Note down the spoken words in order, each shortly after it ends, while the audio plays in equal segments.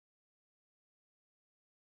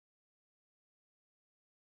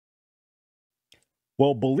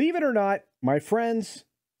Well, believe it or not, my friends,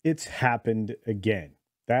 it's happened again.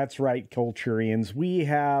 That's right, Culturians. We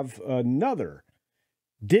have another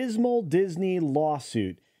dismal Disney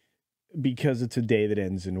lawsuit because it's a day that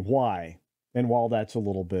ends in Y. And while that's a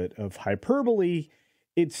little bit of hyperbole,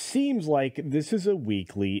 it seems like this is a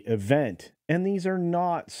weekly event. And these are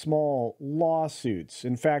not small lawsuits.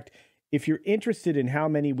 In fact, if you're interested in how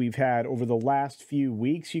many we've had over the last few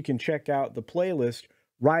weeks, you can check out the playlist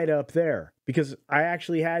right up there, because I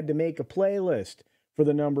actually had to make a playlist for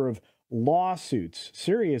the number of lawsuits,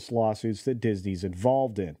 serious lawsuits that Disney's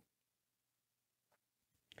involved in.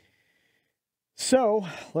 So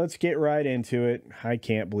let's get right into it. I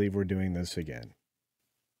can't believe we're doing this again.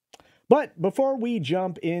 But before we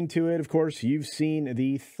jump into it, of course, you've seen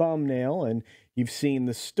the thumbnail and you've seen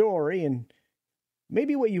the story, and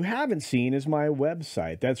maybe what you haven't seen is my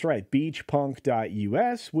website. That's right,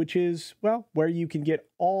 beachpunk.us, which is, well, where you can get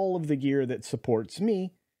all of the gear that supports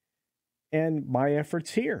me and my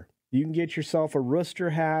efforts here. You can get yourself a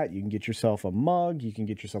rooster hat, you can get yourself a mug, you can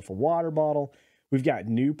get yourself a water bottle. We've got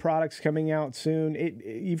new products coming out soon.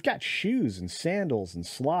 You've got shoes and sandals and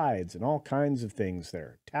slides and all kinds of things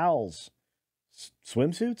there. Towels,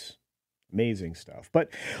 swimsuits. Amazing stuff. But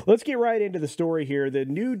let's get right into the story here. The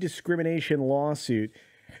new discrimination lawsuit.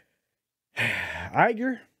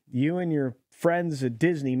 Iger, you and your friends at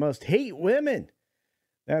Disney must hate women.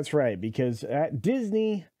 That's right, because at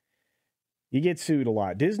Disney, you get sued a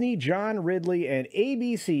lot. Disney, John Ridley, and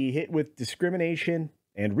ABC hit with discrimination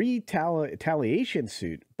and retaliation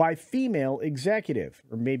suit by female executive,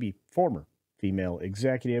 or maybe former female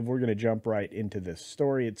executive. We're going to jump right into the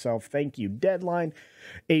story itself. Thank you, Deadline.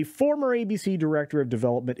 A former ABC director of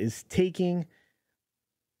development is taking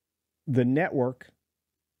the network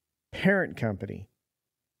parent company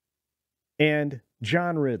and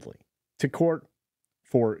John Ridley to court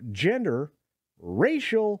for gender,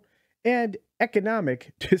 racial, and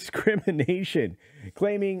economic discrimination,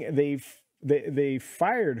 claiming they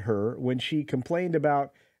fired her when she complained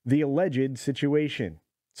about the alleged situation.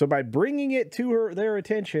 So by bringing it to their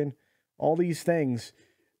attention, all these things,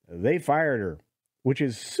 they fired her, which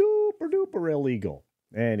is super duper illegal.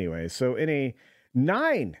 Anyway, so in a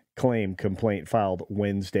 9-claim complaint filed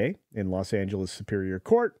Wednesday in Los Angeles Superior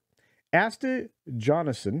Court, Asta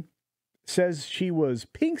Jonasson says she was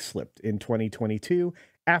pink-slipped in 2022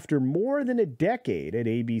 after more than a decade at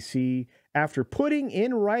ABC after putting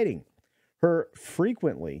in writing her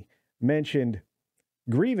frequently mentioned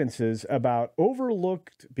grievances about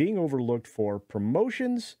being overlooked for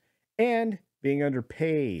promotions and being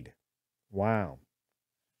underpaid. Wow.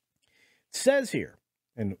 It says here,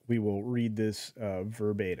 and we will read this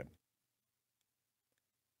verbatim.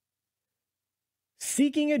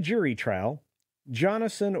 Seeking a jury trial,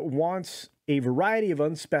 Jonasson wants a variety of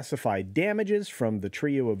unspecified damages from the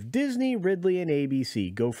trio of Disney, Ridley, and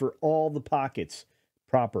ABC. Go for all the pockets.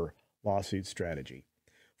 Proper lawsuit strategy.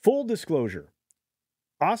 Full disclosure.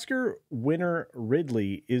 Oscar winner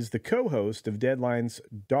Ridley is the co-host of Deadline's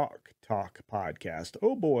Doc Talk podcast.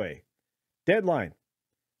 Oh boy. Deadline.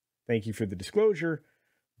 Thank you for the disclosure.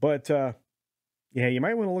 But, yeah, you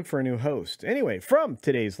might want to look for a new host. Anyway, from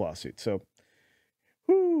today's lawsuit. So,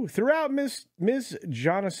 throughout Ms.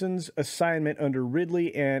 Jonasson's assignment under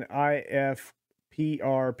Ridley and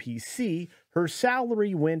IFPRPC, her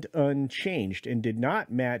salary went unchanged and did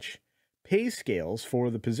not match pay scales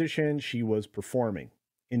for the position she was performing.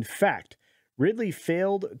 In fact, Ridley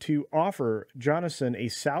failed to offer Jonasson a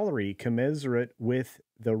salary commensurate with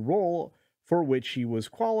the role for which she was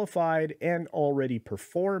qualified and already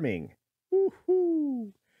performing.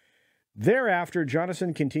 Woo-hoo. Thereafter,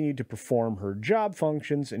 Jonasson continued to perform her job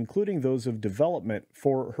functions, including those of development,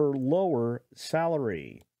 for her lower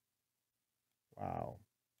salary. Wow.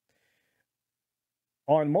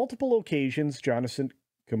 On multiple occasions, Jonasson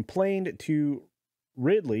complained to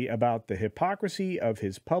Ridley about the hypocrisy of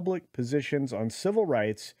his public positions on civil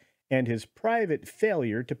rights and his private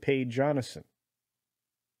failure to pay Jonasson,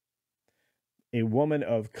 a woman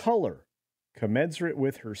of color, commensurate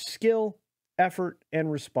with her skill, effort, and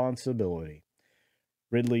responsibility.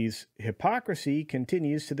 Ridley's hypocrisy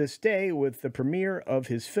continues to this day with the premiere of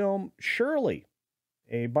his film Shirley,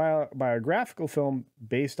 a biographical film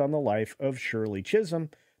based on the life of Shirley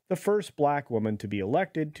Chisholm, the first black woman to be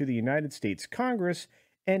elected to the United States Congress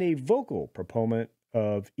and a vocal proponent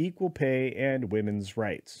of equal pay and women's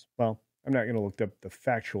rights. Well, I'm not going to look up the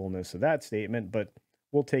factualness of that statement, but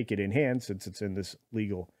we'll take it in hand since it's in this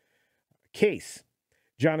legal case.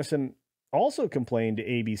 Jonasson also complained to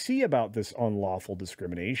ABC about this unlawful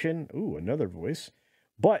discrimination. Ooh, another voice.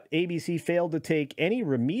 But ABC failed to take any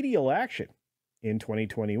remedial action. In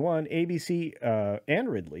 2021, ABC and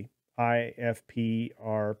Ridley, IFPRPC,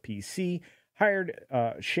 hired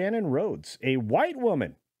Shannon Rhodes, a white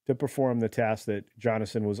woman, to perform the task that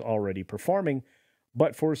Jonathan was already performing,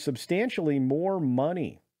 but for substantially more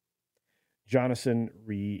money. Jonathan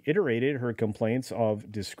reiterated her complaints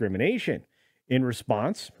of discrimination. In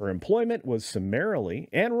response, her employment was summarily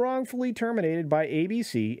and wrongfully terminated by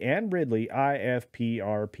ABC and Ridley,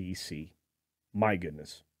 IFPRPC. My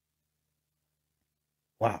goodness.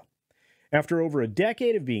 Wow. After over a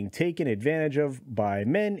decade of being taken advantage of by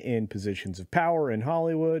men in positions of power in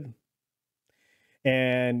Hollywood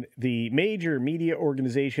and the major media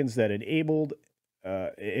organizations that enable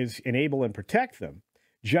and protect them,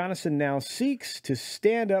 Jonathan now seeks to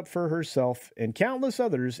stand up for herself and countless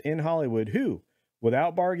others in Hollywood who,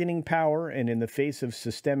 without bargaining power and in the face of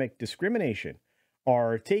systemic discrimination,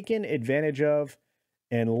 are taken advantage of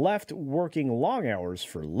and left working long hours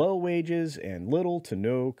for low wages and little to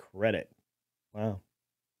no credit. Wow.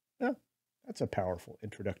 Well, that's a powerful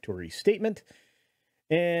introductory statement,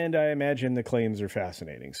 and I imagine the claims are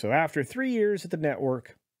fascinating. So after 3 years at the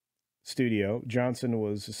network studio, Johnson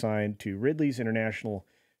was assigned to Ridley's International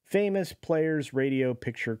Famous Players Radio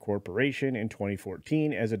Picture Corporation in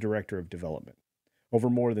 2014 as a director of development. Over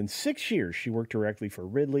more than 6 years, she worked directly for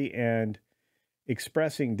Ridley and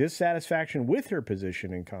expressing dissatisfaction with her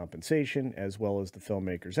position and compensation, as well as the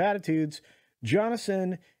filmmaker's attitudes.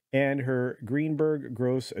 Jonathan and her Greenberg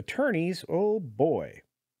Gross attorneys, oh boy,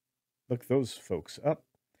 look those folks up,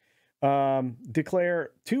 declare,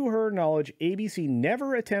 to her knowledge, ABC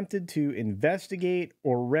never attempted to investigate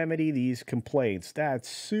or remedy these complaints. That's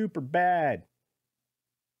super bad.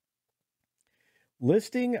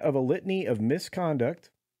 Listing of a litany of misconduct,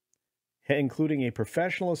 including a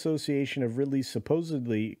professional association of Ridley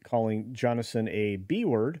supposedly calling Jonathan a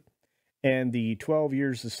B-word, and the 12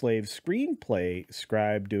 Years a Slave screenplay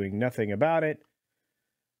scribe doing nothing about it.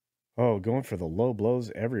 Oh, going for the low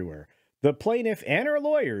blows everywhere. The plaintiff and her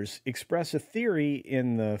lawyers express a theory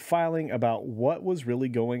in the filing about what was really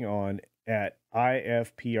going on at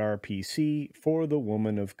IFPRPC for the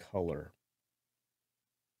woman of color.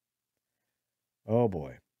 Oh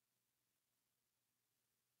boy.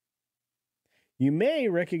 You may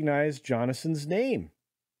recognize Jonathan's name.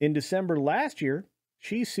 In December last year,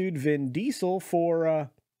 she sued Vin Diesel for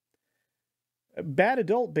bad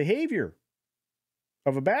adult behavior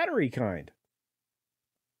of a battery kind,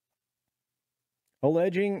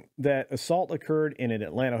 alleging that assault occurred in an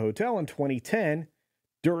Atlanta hotel in 2010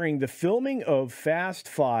 during the filming of Fast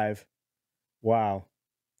 5. Wow.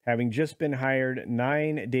 Having just been hired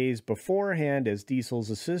 9 days beforehand as Diesel's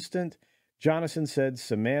assistant, Jonathan said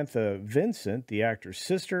Samantha Vincent, the actor's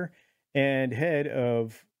sister and head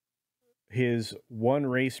of his One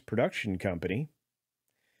Race production company,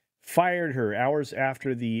 fired her hours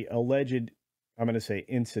after the alleged, I'm going to say,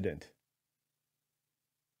 incident.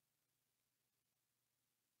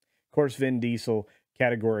 Of course, Vin Diesel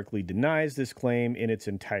categorically denies this claim in its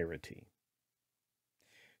entirety.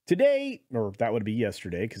 Today, or that would be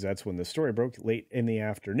yesterday, because that's when the story broke, late in the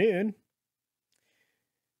afternoon,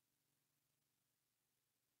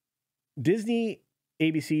 Disney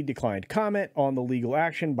ABC declined comment on the legal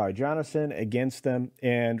action by Jonathan against them,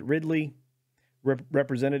 and Ridley,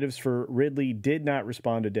 representatives for Ridley did not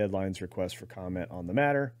respond to Deadline's request for comment on the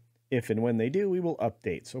matter. If and when they do, we will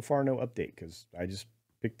update. So far, no update, because I just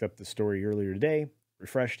picked up the story earlier today,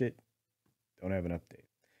 refreshed it, don't have an update.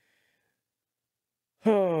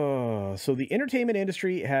 So the entertainment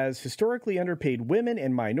industry has historically underpaid women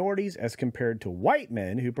and minorities as compared to white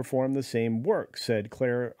men who perform the same work, said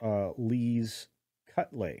Claire Lees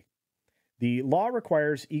Cutley. The law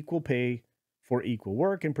requires equal pay for equal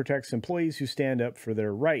work and protects employees who stand up for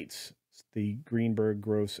their rights, the Greenberg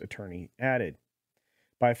Gross attorney added.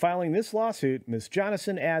 By filing this lawsuit, Ms.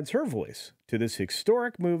 Jonathan adds her voice to this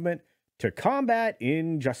historic movement to combat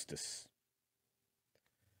injustice.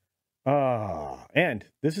 And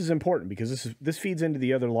this is important because this feeds into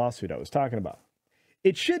the other lawsuit I was talking about.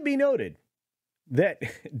 It should be noted that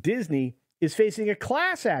Disney is facing a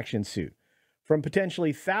class action suit from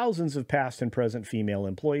potentially thousands of past and present female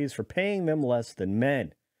employees for paying them less than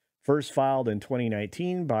men. First filed in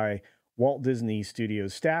 2019 by Walt Disney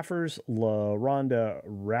Studios staffers LaRonda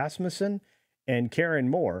Rasmussen and Karen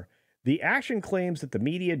Moore, the action claims that the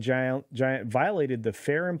media giant violated the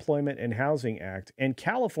Fair Employment and Housing Act and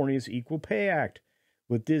California's Equal Pay Act,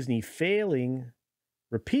 with Disney failing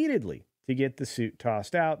repeatedly to get the suit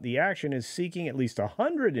tossed out. The action is seeking at least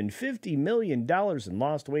 $150 million in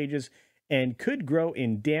lost wages and could grow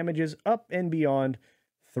in damages up and beyond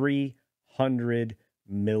 $300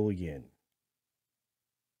 million.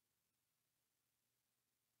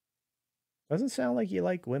 Doesn't sound like you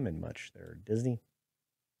like women much there, Disney.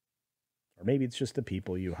 Or maybe it's just the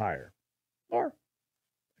people you hire. Or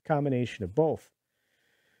a combination of both.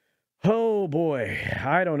 Oh boy,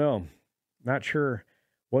 I don't know. Not sure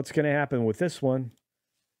what's going to happen with this one.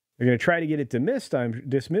 They're going to try to get it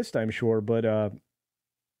dismissed, I'm sure, but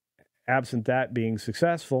absent that being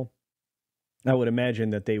successful, I would imagine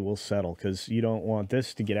that they will settle, because you don't want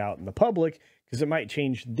this to get out in the public, because it might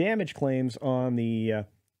change damage claims on the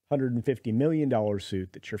 $150 million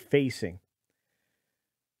suit that you're facing.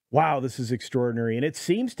 Wow, this is extraordinary. And it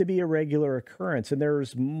seems to be a regular occurrence. And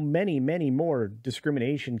there's many, many more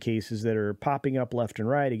discrimination cases that are popping up left and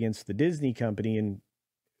right against the Disney company in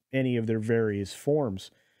any of their various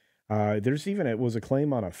forms. It was a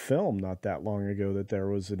claim on a film not that long ago that there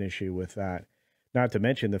was an issue with that. Not to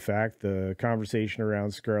mention the fact the conversation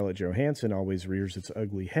around Scarlett Johansson always rears its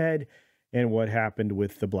ugly head, and what happened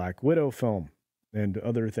with the Black Widow film and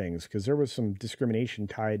other things, because there was some discrimination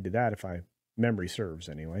tied to that, if my memory serves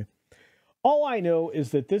anyway. All I know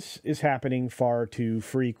is that this is happening far too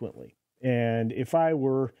frequently. And if I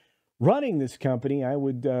were running this company, I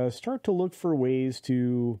would start to look for ways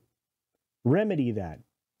to remedy that.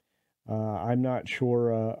 I'm not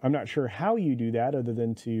sure how you do that, other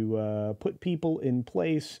than to put people in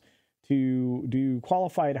place to do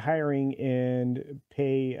qualified hiring and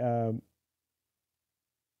pay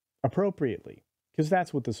appropriately, because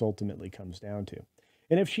that's what this ultimately comes down to.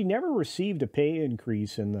 And if she never received a pay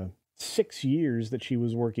increase in the 6 years that she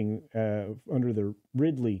was working under the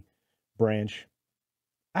Ridley branch,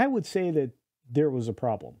 I would say that there was a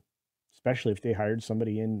problem, especially if they hired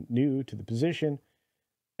somebody in new to the position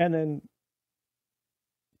and then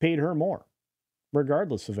paid her more,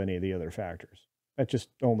 regardless of any of the other factors. That just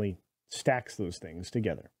only stacks those things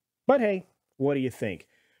together. But hey, what do you think?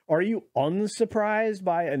 Are you unsurprised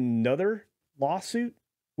by another lawsuit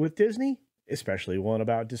with Disney? Especially one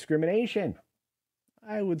about discrimination.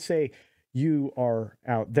 I would say you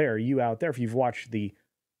out there, if you've watched the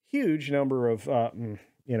huge number of,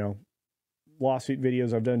 lawsuit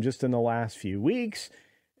videos I've done just in the last few weeks,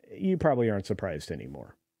 you probably aren't surprised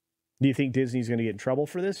anymore. Do you think Disney's going to get in trouble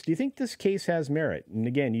for this? Do you think this case has merit? And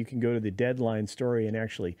again, you can go to the Deadline story and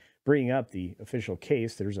actually bring up the official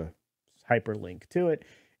case. There's a hyperlink to it,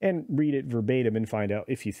 and read it verbatim and find out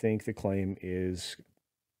if you think the claim is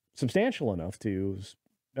substantial enough to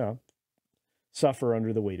suffer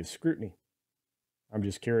under the weight of scrutiny. I'm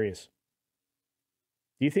just curious.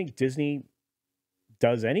 Do you think Disney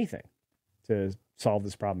does anything to solve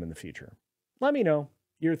this problem in the future? Let me know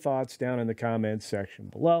your thoughts down in the comments section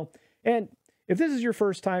below. And if this is your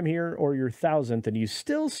first time here, or your 1000th, and you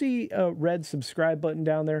still see a red subscribe button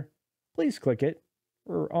down there, please click it.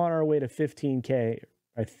 We're on our way to 15K,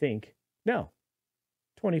 I think. No,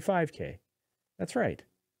 25K. That's right.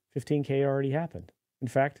 15K already happened. In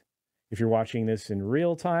fact, if you're watching this in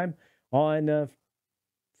real time on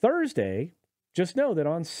Thursday, just know that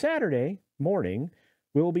on Saturday morning,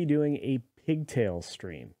 we'll be doing a pigtail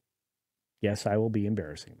stream. Yes, I will be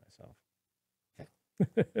embarrassing myself.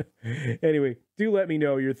 Anyway, do let me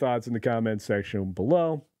know your thoughts in the comments section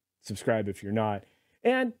below. Subscribe if you're not,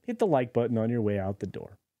 and hit the like button on your way out the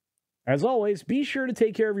door. As always, be sure to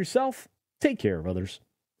take care of yourself, take care of others,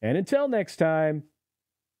 and until next time,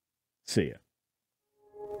 see ya.